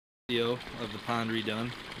Video of the pond redone.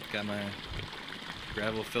 Got my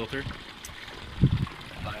gravel filter,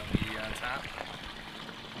 biomedia on top,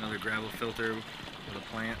 another gravel filter with a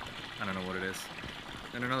plant, I don't know what it is,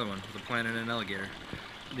 and another one with a plant and an alligator.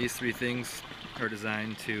 These three things are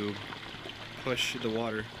designed to push the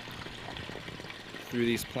water through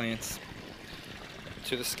these plants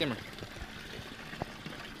to the skimmer.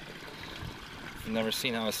 If you've never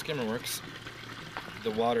seen how a skimmer works,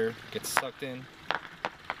 the water gets sucked in,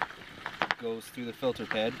 goes through the filter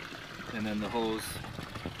pad, and then the hose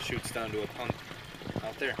shoots down to a pump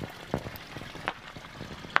out there.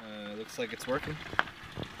 Looks like it's working.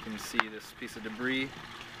 You can see this piece of debris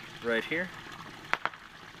right here.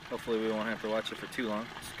 Hopefully we won't have to watch it for too long.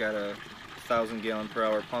 It's got a 1,000 gallon per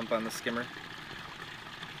hour pump on the skimmer.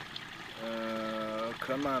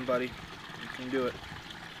 Come on, buddy, you can do it.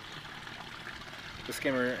 The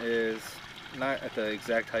skimmer is not at the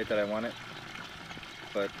exact height that I want it,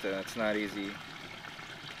 but it's not easy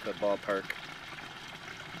to ballpark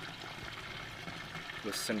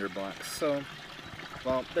with cinder blocks. So,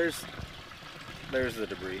 well, there's the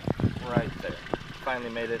debris right there. Finally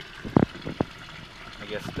made it. I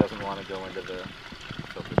guess it doesn't want to go into the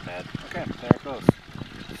filter pad. Okay, there it goes.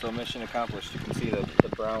 So mission accomplished. You can see the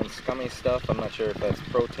brown scummy stuff. I'm not sure if that's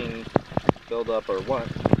protein buildup or what.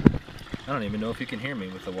 I don't even know if you can hear me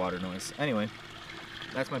with the water noise. Anyway,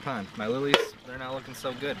 that's my pond. My lilies, they're not looking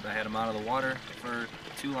so good. I had them out of the water for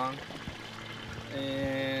too long.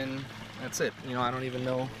 And that's it. You know, I don't even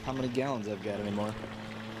know how many gallons I've got anymore.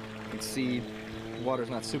 You can see the water's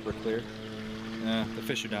not super clear. The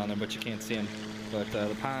fish are down there, but you can't see them. But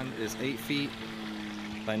the pond is 8 feet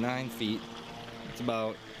by 9 feet. It's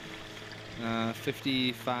about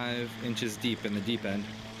 55 inches deep in the deep end.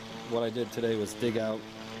 What I did today was dig out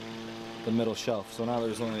the middle shelf. So now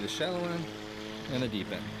there's only the shallow end and the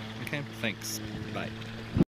deep end. Okay, thanks. Bye.